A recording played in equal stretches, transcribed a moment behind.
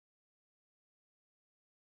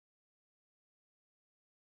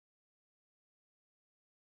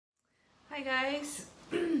Hi guys.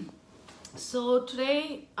 So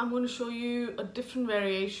today I'm going to show you a different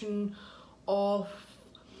variation of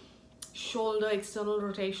shoulder external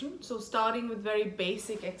rotation. So starting with very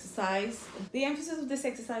basic exercise. The emphasis of this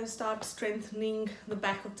exercise starts strengthening the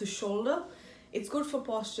back of the shoulder. It's good for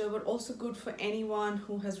posture but also good for anyone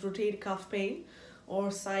who has rotator cuff pain or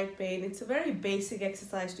side pain. It's a very basic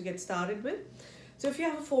exercise to get started with. So if you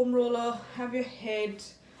have a foam roller, have your head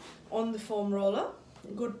on the foam roller,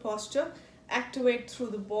 good posture. Activate through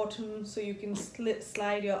the bottom so you can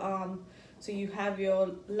slide your arm so you have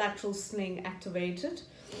your lateral sling activated.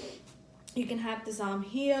 You can have this arm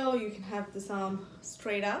here or you can have this arm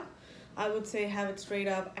straight up. I would say have it straight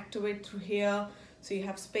up, activate through here so you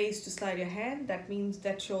have space to slide your hand. That means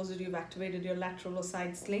that shows that you've activated your lateral or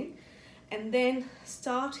side sling. And then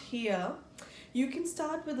start here. You can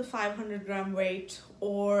start with a 500-gram weight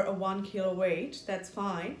or a 1 kilo weight, that's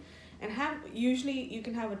fine. And usually you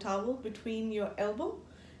can have a towel between your elbow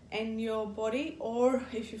and your body, or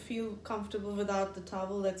if you feel comfortable without the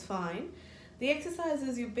towel, that's fine. The exercise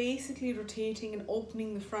is you're basically rotating and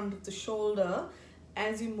opening the front of the shoulder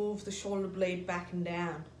as you move the shoulder blade back and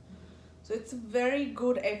down. So it's a very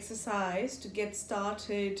good exercise to get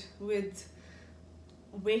started with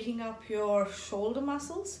waking up your shoulder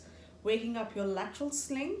muscles, waking up your lateral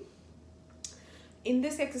sling. In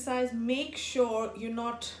this exercise, make sure you're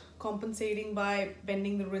not compensating by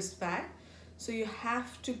bending the wrist back. So you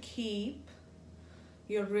have to keep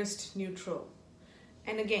your wrist neutral.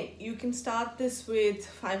 And again, you can start this with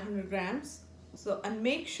 500 grams. And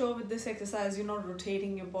make sure with this exercise, you're not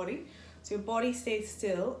rotating your body. So your body stays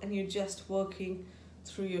still and you're just working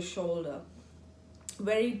through your shoulder.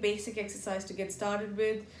 Very basic exercise to get started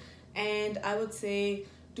with. And I would say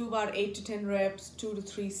do about 8 to 10 reps, 2 to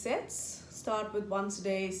 3 sets. Start with once a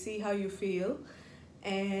day, see how you feel,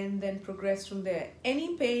 and then progress from there.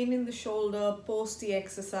 Any pain in the shoulder post the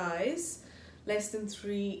exercise, less than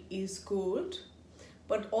 3 is good,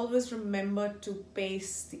 but always remember to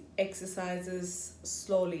pace the exercises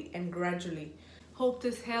slowly and gradually. Hope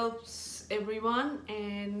this helps everyone,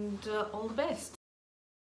 and all the best.